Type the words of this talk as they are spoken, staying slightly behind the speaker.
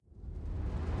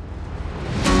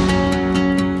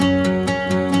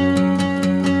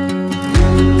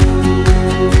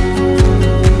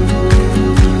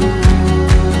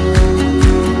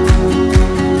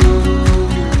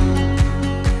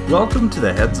to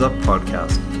the Heads Up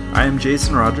podcast. I am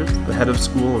Jason Rogers, the head of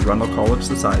school of Rundle College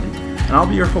Society, and I'll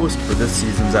be your host for this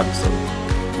season's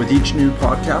episode. With each new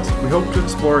podcast, we hope to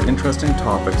explore interesting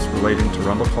topics relating to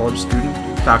Rundle College student,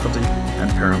 faculty,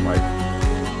 and parent life.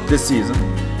 This season,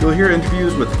 you'll hear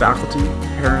interviews with faculty,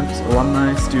 parents,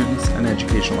 alumni, students, and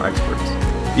educational experts.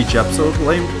 Each episode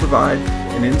will aim to provide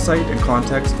an insight and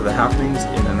context to the happenings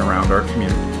in and around our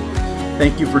community.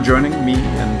 Thank you for joining me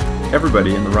and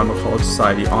everybody in the Rundle College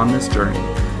Society on this journey,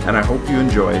 and I hope you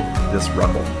enjoy this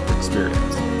Rundle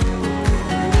experience.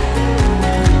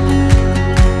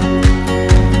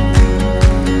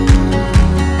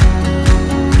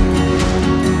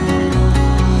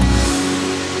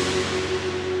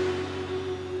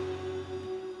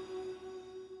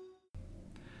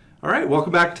 All right,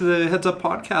 welcome back to the Heads Up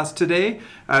podcast. Today,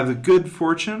 I have the good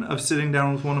fortune of sitting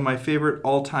down with one of my favorite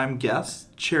all-time guests,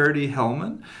 Charity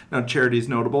Hellman. Now, Charity is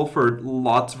notable for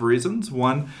lots of reasons.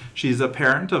 One, she's a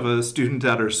parent of a student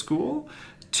at her school.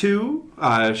 Two,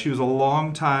 she was a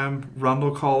long-time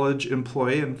Rundle College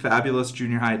employee and fabulous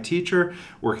junior high teacher,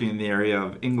 working in the area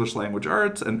of English language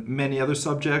arts and many other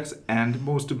subjects, and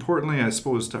most importantly, I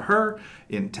suppose to her,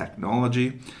 in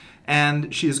technology.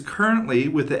 And she is currently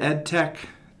with the EdTech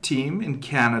team in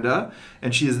Canada,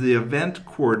 and she is the event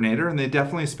coordinator, and they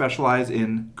definitely specialize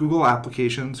in Google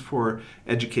applications for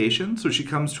education. So she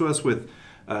comes to us with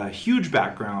a huge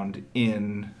background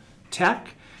in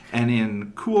tech and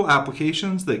in cool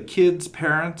applications that kids,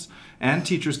 parents, and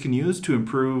teachers can use to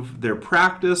improve their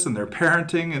practice and their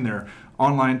parenting and their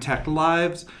online tech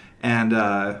lives. And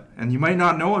you might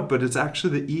not know it, but it's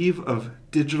actually the eve of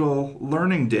Digital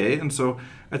Learning Day, and so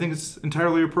I think it's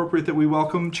entirely appropriate that we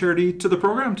welcome Charity to the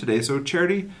program today. So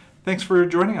Charity, thanks for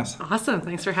joining us. Awesome.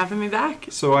 Thanks for having me back.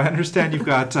 So I understand you've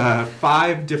got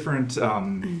 5 different,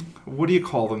 what do you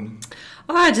call them?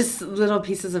 Just little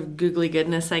pieces of googly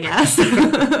goodness, I guess.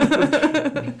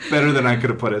 Better than I could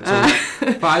have put it.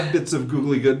 So 5 bits of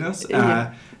googly goodness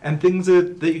and things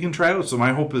that you can try out. So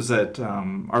my hope is that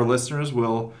our listeners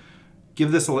will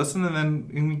give this a listen and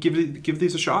then give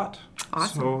these a shot.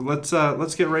 Awesome. So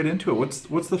let's get right into it.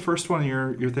 What's the first one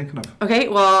you're thinking of? Okay,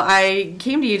 well, I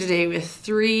came to you today with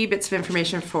 3 bits of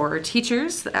information for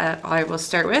teachers that I will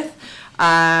start with.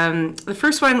 The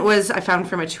first one was I found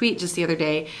from a tweet just the other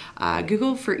day.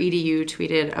 Google for EDU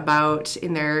tweeted about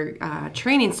in their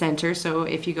training center. So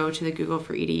if you go to the Google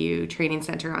for EDU training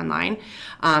center online,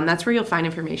 that's where you'll find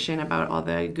information about all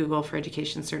the Google for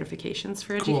Education certifications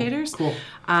for educators. Cool.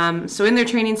 So in their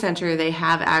training center, they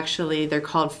have they're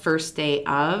called first day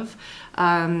of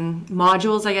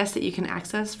modules, I guess, that you can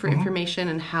access for information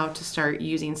and how to start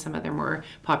using some of their more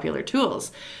popular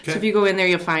tools. Okay. So if you go in there,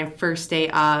 you'll find first day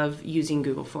of using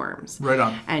Google Forms. Right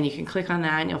on. And you can click on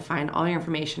that and you'll find all your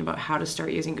information about how to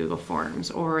start using Google Forms.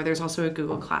 Or there's also a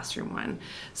Google Classroom one.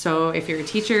 So if you're a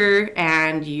teacher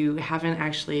and you haven't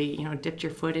actually, dipped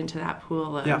your foot into that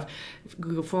pool of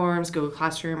Google Forms, Google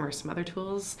Classroom, or some other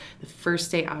tools, the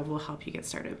first day of will help you get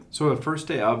started. So the first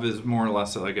day of is more or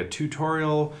less like a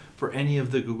tutorial for any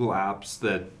of the Google apps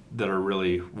that are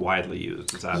really widely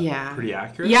used. Is that pretty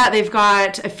accurate? Yeah, they've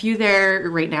got a few there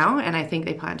right now, and I think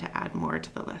they plan to add more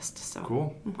to the list. So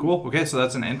Cool. Cool. Okay, so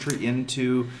that's an entry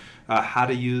into how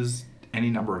to use any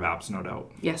number of apps, no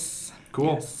doubt. Yes.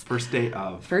 Cool. Yes. First day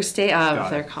of. First day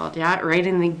of, they're called. Yeah, right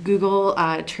in the Google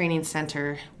Training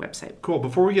Center website. Cool.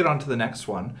 Before we get on to the next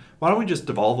one, why don't we just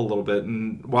devolve a little bit,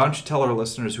 and why don't you tell our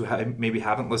listeners who maybe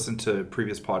haven't listened to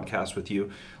previous podcasts with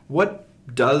you, what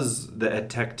does the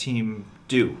EdTech team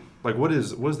do? Like, what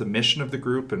is the mission of the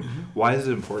group, and why is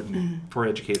it important for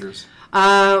educators?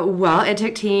 Well,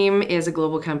 EdTech team is a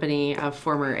global company of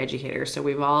former educators. So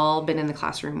we've all been in the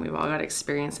classroom. We've all got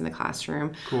experience in the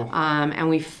classroom. Cool. And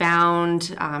we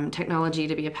found technology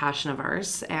to be a passion of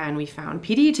ours. And we found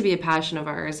PD to be a passion of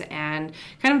ours, and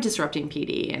kind of disrupting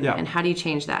PD. And how do you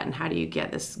change that? And how do you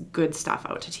get this good stuff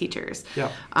out to teachers?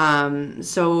 Yeah.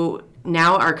 So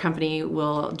now our company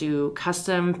will do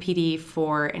custom PD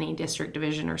for any district,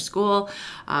 division, or school.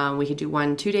 We could do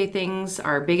 1 2-day things.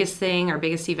 Our biggest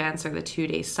events are the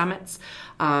 2-day summits.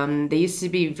 They used to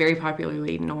be very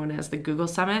popularly known as the Google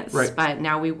Summits, right. But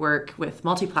now we work with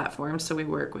multi-platforms, so we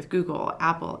work with Google,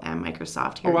 Apple, and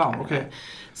Microsoft here in Canada. Okay.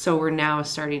 So we're now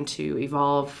starting to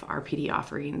evolve our PD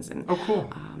offerings and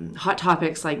cool. Hot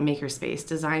topics like makerspace,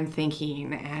 design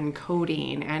thinking, and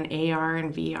coding, and AR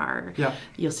and VR. Yeah.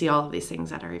 You'll see all of these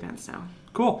things at our events now.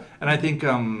 Cool. And I think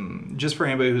just for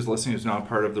anybody who's listening who's not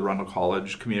part of the Rundle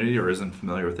College community or isn't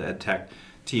familiar with the EdTech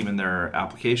team and their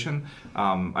application,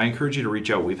 I encourage you to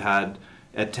reach out. We've had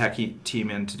ed tech team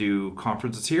in to do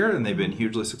conferences here, and they've been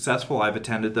hugely successful. I've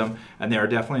attended them, and they are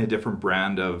definitely a different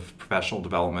brand of professional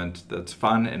development that's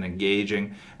fun and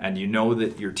engaging, and you know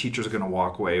that your teacher's going to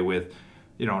walk away with,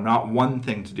 not one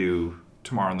thing to do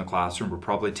tomorrow in the classroom, but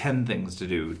probably 10 things to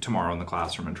do tomorrow in the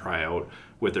classroom and try out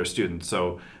with their students.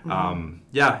 So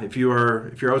if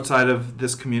you're outside of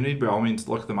this community, by all means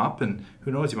look them up, and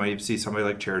who knows, you might even see somebody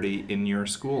like Charity in your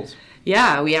schools.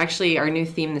 Yeah, we actually, our new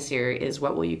theme this year is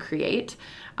what will you create?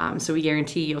 So we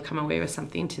guarantee you'll come away with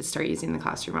something to start using in the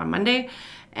classroom on Monday.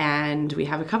 And we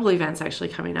have a couple events actually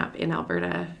coming up in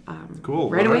Alberta cool.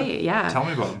 right away. Yeah. Tell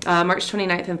me about them. March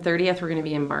 29th and 30th, we're going to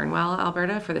be in Barnwell,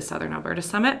 Alberta for the Southern Alberta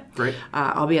Summit. Great.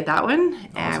 I'll be at that one.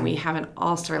 Awesome. And we have an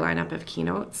all-star lineup of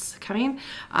keynotes coming.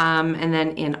 And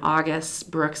then in August,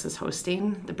 Brooks is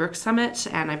hosting the Brooks Summit,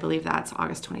 and I believe that's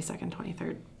August 22nd,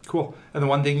 23rd. Cool. And the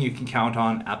one thing you can count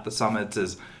on at the summits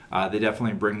is they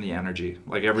definitely bring the energy.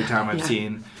 Like every time I've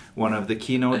seen one of the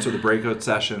keynotes or the breakout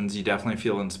sessions, you definitely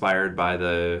feel inspired by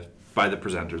the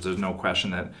presenters. There's no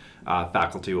question that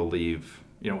faculty will leave,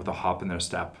 with a hop in their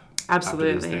step.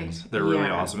 Absolutely. After these things. They're really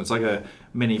awesome. It's like a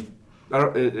mini,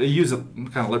 I use it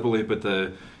kind of liberally, but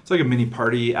it's like a mini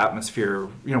party atmosphere,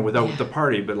 without the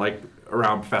party, but like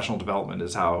around professional development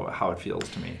is how it feels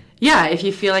to me. Yeah, if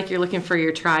you feel like you're looking for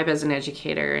your tribe as an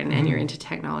educator and you're into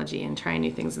technology and trying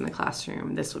new things in the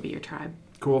classroom, this will be your tribe.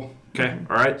 Cool. Okay.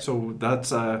 All right. So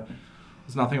that's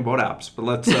nothing about apps, but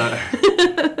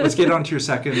let's get on to your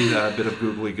second bit of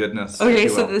googly goodness. Okay,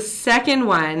 so the second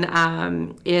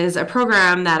one is a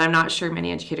program that I'm not sure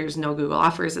many educators know Google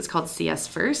offers. It's called CS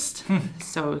First,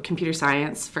 so Computer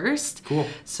Science First. Cool.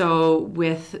 So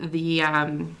with the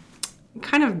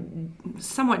kind of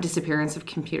somewhat disappearance of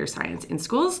computer science in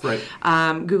schools, right.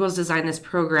 Google's designed this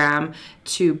program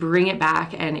to bring it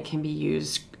back, and it can be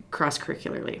used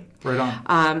cross-curricularly. Right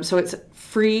on. So it's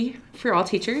free for all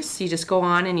teachers. So you just go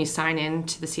on and you sign in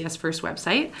to the CS First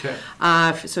website.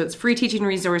 Okay. So it's free teaching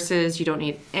resources. You don't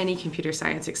need any computer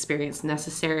science experience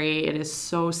necessary. It is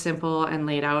so simple and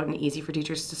laid out and easy for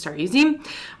teachers to start using.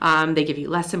 They give you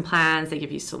lesson plans. They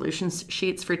give you solution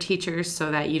sheets for teachers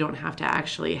so that you don't have to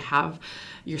actually have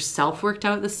yourself worked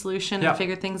out the solution and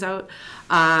figure things out.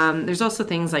 There's also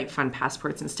things like fun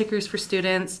passports and stickers for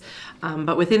students.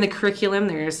 But within the curriculum,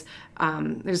 there's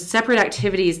separate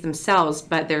activities themselves,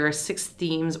 but there are 6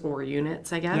 themes or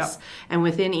units, I guess. Yep. And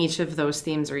within each of those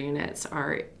themes or units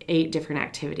are 8 different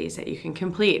activities that you can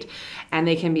complete. And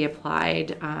they can be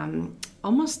applied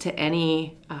almost to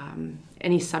any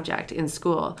subject in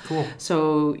school. Cool.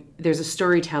 So there's a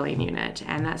storytelling unit,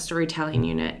 and that storytelling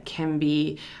unit can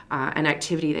be an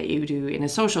activity that you do in a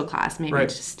social class, maybe right.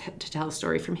 to tell a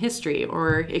story from history,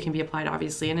 or it can be applied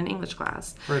obviously in an English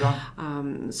class. Right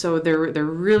on. So they're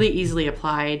really easily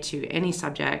applied to any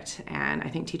subject, and I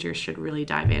think teachers should really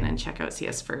dive in and check out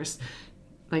CS First.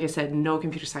 Like I said, no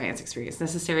computer science experience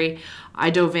necessary. I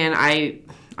dove in.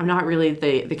 I'm not really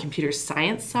the computer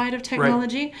science side of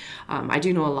technology. Right. I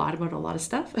do know a lot about a lot of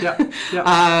stuff. Yeah.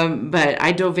 But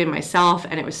I dove in myself,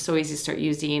 and it was so easy to start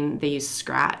using. They use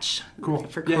Scratch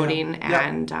for coding,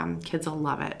 and kids will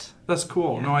love it. That's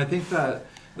cool. Yeah. No, I think that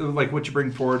like what you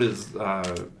bring forward is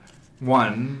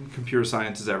one, computer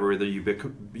science is everywhere.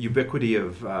 The ubiquity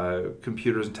of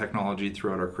computers and technology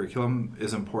throughout our curriculum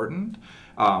is important.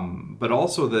 But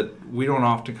also that we don't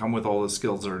often come with all the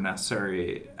skills that are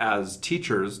necessary as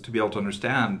teachers to be able to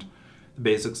understand the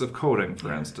basics of coding,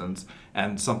 for instance.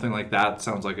 And something like that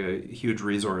sounds like a huge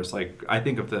resource. Like I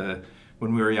think of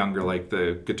when we were younger, like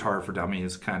the Guitar for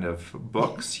Dummies kind of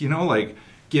books, like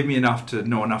give me enough to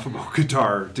know enough about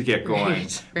guitar to get going.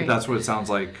 Right. But that's what it sounds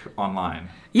like online.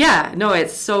 Yeah, no,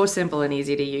 it's so simple and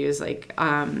easy to use. Like,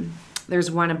 there's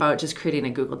one about just creating a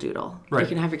Google Doodle. Right. You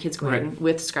can have your kids go in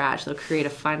with Scratch. They'll create a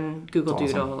fun Google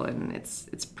Doodle, and it's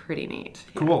pretty neat.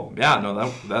 Cool. Yeah, no,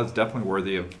 that's definitely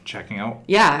worthy of checking out.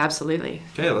 Yeah, absolutely.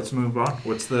 Okay, let's move on.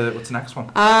 What's the next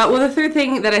one? Well, the third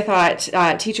thing that I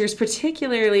thought teachers,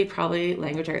 particularly probably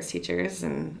language arts teachers,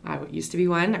 and I used to be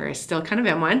one, or I still kind of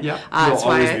am one. Yeah, you'll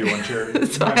always be one, Charity.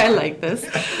 That's why I like this.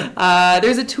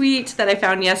 There's a tweet that I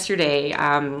found yesterday,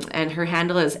 and her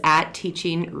handle is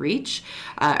 @TeachingReach.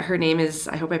 Her name is,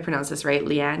 I hope I pronounced this right,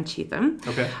 Leanne Cheatham.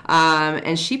 Okay.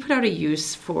 And she put out a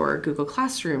use for Google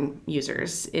Classroom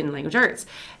users in language arts.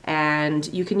 And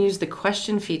you can use the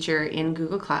question feature in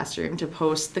Google Classroom to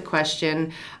post the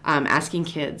question asking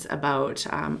kids about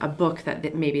a book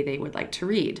that maybe they would like to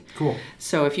read. Cool.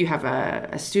 So if you have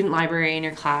a student library in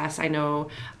your class, I know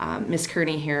Miss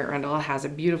Kearney here at Rundle has a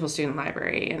beautiful student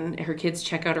library, and her kids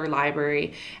check out her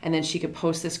library, and then she could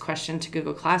post this question to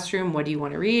Google Classroom, what do you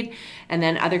want to read? And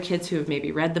then other kids kids who have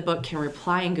maybe read the book can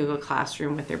reply in Google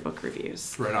Classroom with their book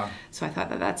reviews. Right on. So I thought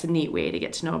that that's a neat way to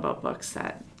get to know about books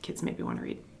that kids maybe want to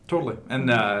read. Totally. And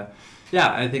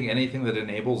yeah, I think anything that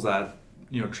enables that,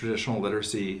 traditional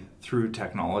literacy through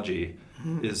technology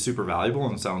is super valuable,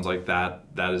 and sounds like that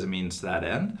is a means to that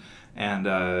end. And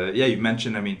yeah, you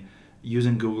mentioned,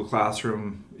 using Google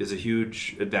Classroom is a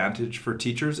huge advantage for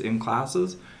teachers in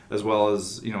classes, as well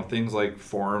as, things like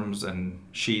forms and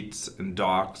sheets and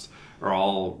docs are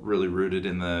all really rooted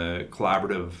in the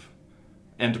collaborative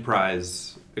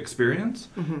enterprise experience.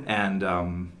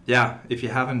 And yeah, if you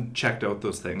haven't checked out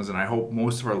those things, and I hope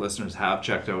most of our listeners have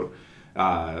checked out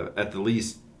at the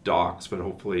least docs, but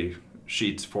hopefully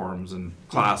sheets, forms, and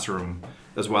classroom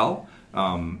as well.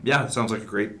 Yeah, it sounds like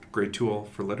a great tool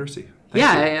for literacy. Thank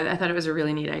you. I thought it was a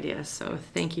really neat idea. So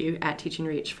thank you at Teaching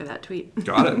Reach for that tweet.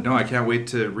 Got it. No, I can't wait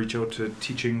to reach out to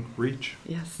Teaching Reach.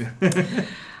 Yes.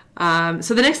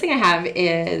 So the next thing I have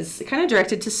is kind of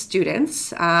directed to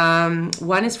students.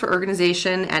 One is for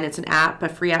organization, and it's an app, a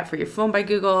free app for your phone by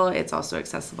Google. It's also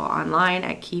accessible online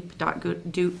at keep.google.com,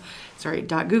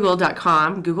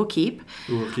 Google Keep.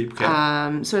 Google Keep,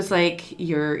 okay. So it's like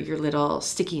your little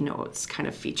sticky notes kind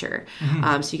of feature.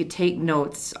 So you could take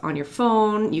notes on your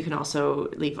phone. You can also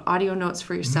leave audio notes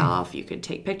for yourself. You could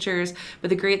take pictures. But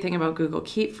the great thing about Google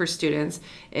Keep for students,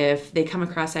 if they come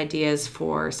across ideas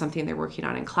for something they're working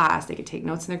on in class, they can take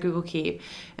notes in their Google Keep,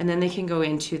 and then they can go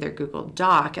into their Google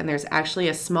Doc, and there's actually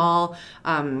a small,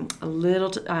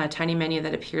 tiny menu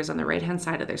that appears on the right-hand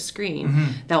side of their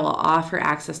screen that will offer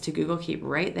access to Google Keep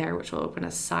right there, which will open a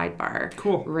sidebar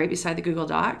right beside the Google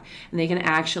Doc, and they can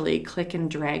actually click and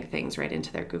drag things right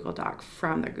into their Google Doc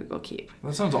from their Google Keep.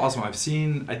 That sounds awesome. I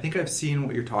think I've seen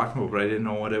what you're talking about, but I didn't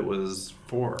know what it was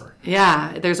for.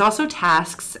 Yeah, there's also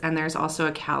tasks, and there's also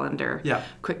a calendar,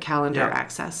 quick calendar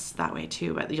access that way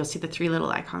too, but you'll see the three little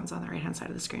icons on the right-hand side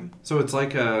of the screen. So it's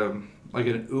like an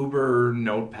Uber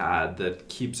notepad that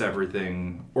keeps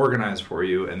everything organized for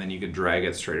you, and then you can drag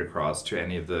it straight across to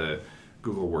any of the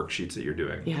Google worksheets that you're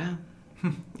doing. Yeah.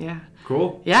 Yeah.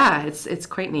 Cool. Yeah, it's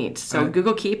quite neat. So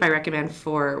Google Keep I recommend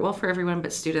for everyone,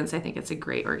 but students, I think it's a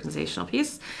great organizational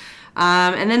piece.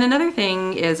 And then another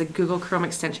thing is a Google Chrome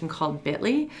extension called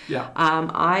Bitly. Yeah.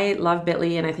 I love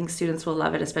Bitly, and I think students will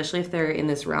love it, especially if they're in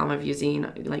this realm of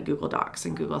using like Google Docs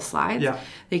and Google Slides. Yeah.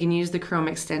 They can use the Chrome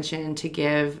extension to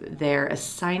give their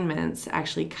assignments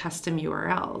actually custom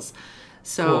URLs.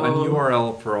 So an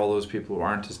URL, for all those people who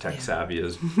aren't as tech savvy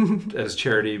as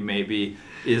Charity maybe,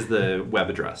 is the web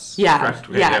address. Yeah, correct?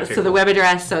 Okay, yeah. So the web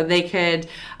address, so they could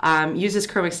use this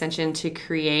Chrome extension to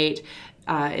create.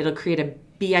 It'll create a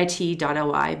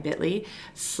bit.ly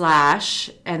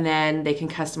 / and then they can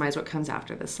customize what comes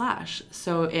after the /.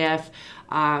 So if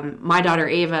my daughter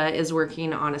Ava is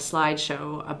working on a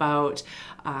slideshow about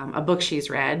a book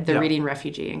she's read, they're reading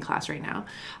Refugee in class right now.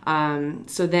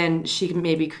 So then she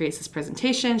maybe creates this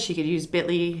presentation. She could use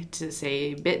Bitly to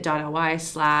say bit.ly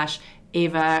 /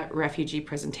 Ava Refugee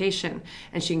presentation.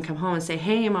 And she can come home and say,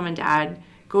 hey, Mom and Dad,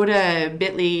 go to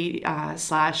Bitly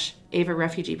 / Ava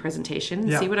Refugee presentation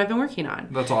and see what I've been working on.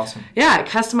 That's awesome. Yeah, it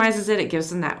customizes it. It gives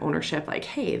them that ownership, like,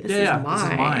 hey, this is mine. This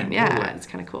is mine. Yeah, totally. it's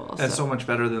kind of cool. That's so much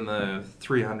better than the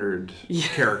 300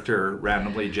 character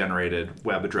randomly generated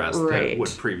web address that would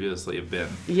previously have been.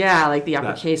 Yeah, like the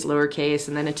uppercase, lowercase,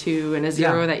 and then a 2 and a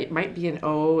 0 that might be an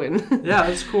O. And yeah,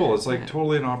 that's cool. It's like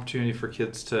totally an opportunity for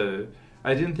kids to...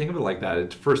 I didn't think of it like that.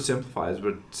 It first simplifies,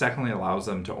 but secondly allows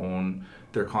them to own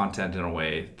their content in a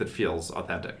way that feels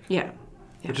authentic. Yeah.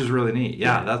 Which is really neat.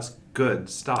 Yeah, that's good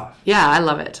stuff. Yeah, I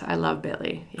love it. I love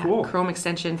Bitly. Yeah. Cool. Chrome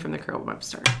extension from the Chrome Web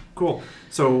Store. Cool.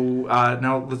 So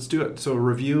now let's do it. So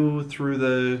review through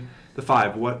the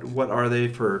 5. What are they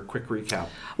for a quick recap?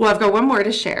 Well, I've got one more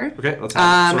to share. Okay, let's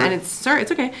have it. And it's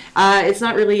okay. It's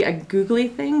not really a googly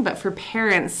thing, but for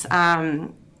parents,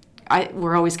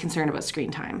 we're always concerned about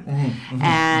screen time.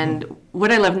 And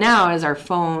what I love now is our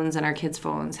phones and our kids'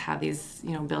 phones have these,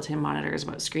 built-in monitors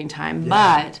about screen time.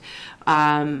 Yeah. But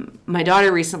my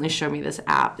daughter recently showed me this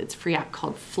app. It's a free app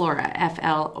called Flora,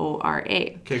 Flora.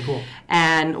 Okay, cool.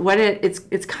 And what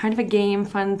it's kind of a game,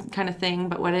 fun kind of thing,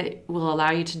 but what it will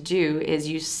allow you to do is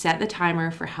you set the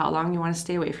timer for how long you want to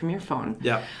stay away from your phone.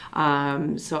 Yeah.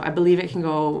 So I believe it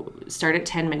can start at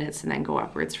 10 minutes and then go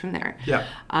upwards from there. Yeah.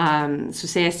 So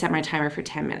say I set my timer for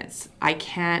 10 minutes. I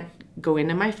can't go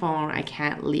into my phone. I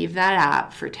can't leave that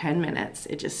app for 10 minutes.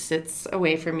 It just sits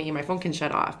away from me. My phone can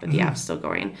shut off, but the app's still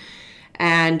going.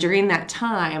 And during that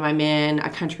time, I'm in a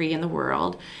country in the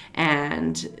world,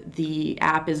 and the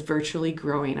app is virtually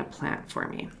growing a plant for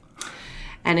me.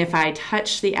 And if I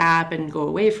touch the app and go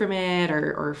away from it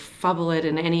or fumble it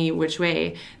in any which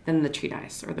way, then the tree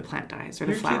dies or the plant dies or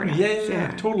the flower dies.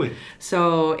 Yeah, totally.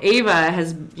 So Ava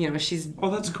has, she's... Oh,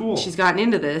 that's cool. She's gotten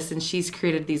into this, and she's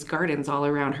created these gardens all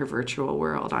around her virtual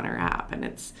world on her app, and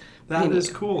it's... That is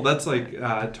cool. That's like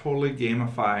totally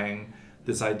gamifying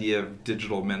this idea of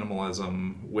digital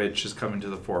minimalism, which is coming to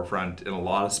the forefront in a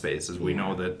lot of spaces. We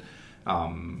know that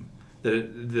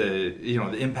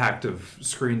the impact of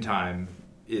screen time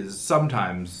is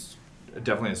sometimes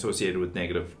definitely associated with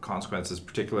negative consequences,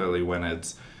 particularly when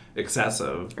it's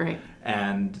excessive. Right.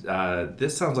 And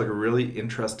this sounds like a really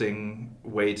interesting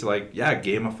way to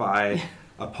gamify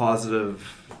a positive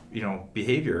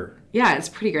behavior. Yeah, it's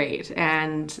pretty great,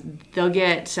 and they'll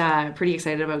get pretty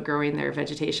excited about growing their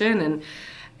vegetation,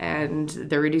 and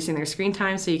they're reducing their screen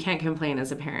time, so you can't complain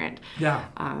as a parent. Yeah.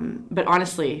 But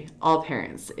honestly, all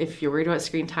parents, if you're worried about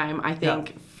screen time, I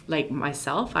think, like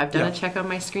myself, I've done a check on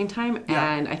my screen time,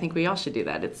 and I think we all should do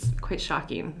that. It's quite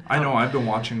shocking. I know, I've been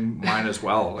watching mine as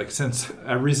well. Like, since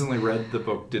I recently read the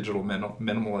book Digital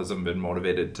Minimalism, been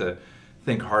motivated to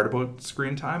think hard about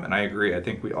screen time, and I agree. I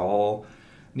think we all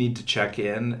need to check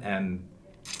in and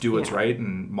do what's right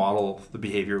and model the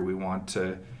behavior we want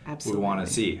to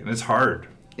see. And it's hard.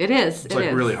 It is. It's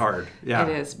really hard. Yeah.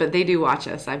 It is. But they do watch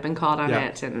us. I've been called on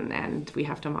it, and we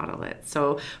have to model it.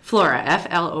 So Flora,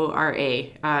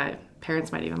 Flora.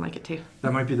 Parents might even like it too.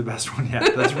 That might be the best one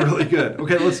yet. That's really good.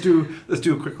 Okay, let's do a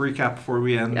quick recap before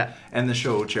we end the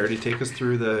show. Charity, take us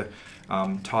through the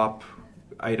top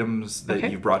items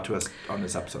that you brought to us on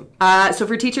this episode. So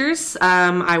for teachers,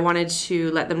 I wanted to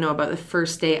let them know about the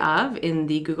first day in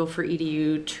the Google for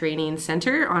EDU Training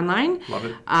Center online. Love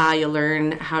it. You'll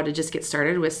learn how to just get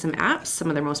started with some apps, some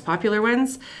of their most popular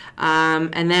ones.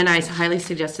 And then I highly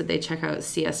suggested they check out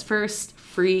CS First,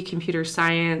 free computer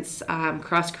science,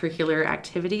 cross-curricular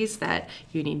activities that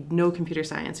you need no computer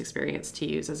science experience to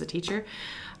use as a teacher.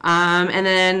 And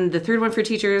then the third one for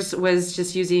teachers was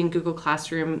just using Google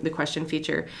Classroom, the question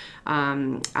feature.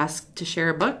 Ask to share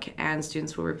a book, and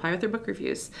students will reply with their book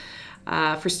reviews.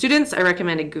 For students, I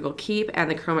recommended Google Keep and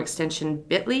the Chrome extension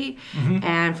Bitly.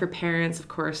 And for parents, of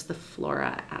course, the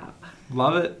Flora app.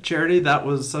 Love it. Charity, that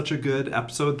was such a good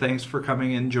episode. Thanks for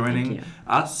coming and joining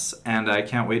us, and I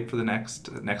can't wait for the next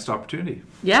opportunity.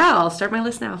 Yeah, I'll start my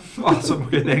list now. Awesome.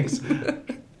 Okay, thanks.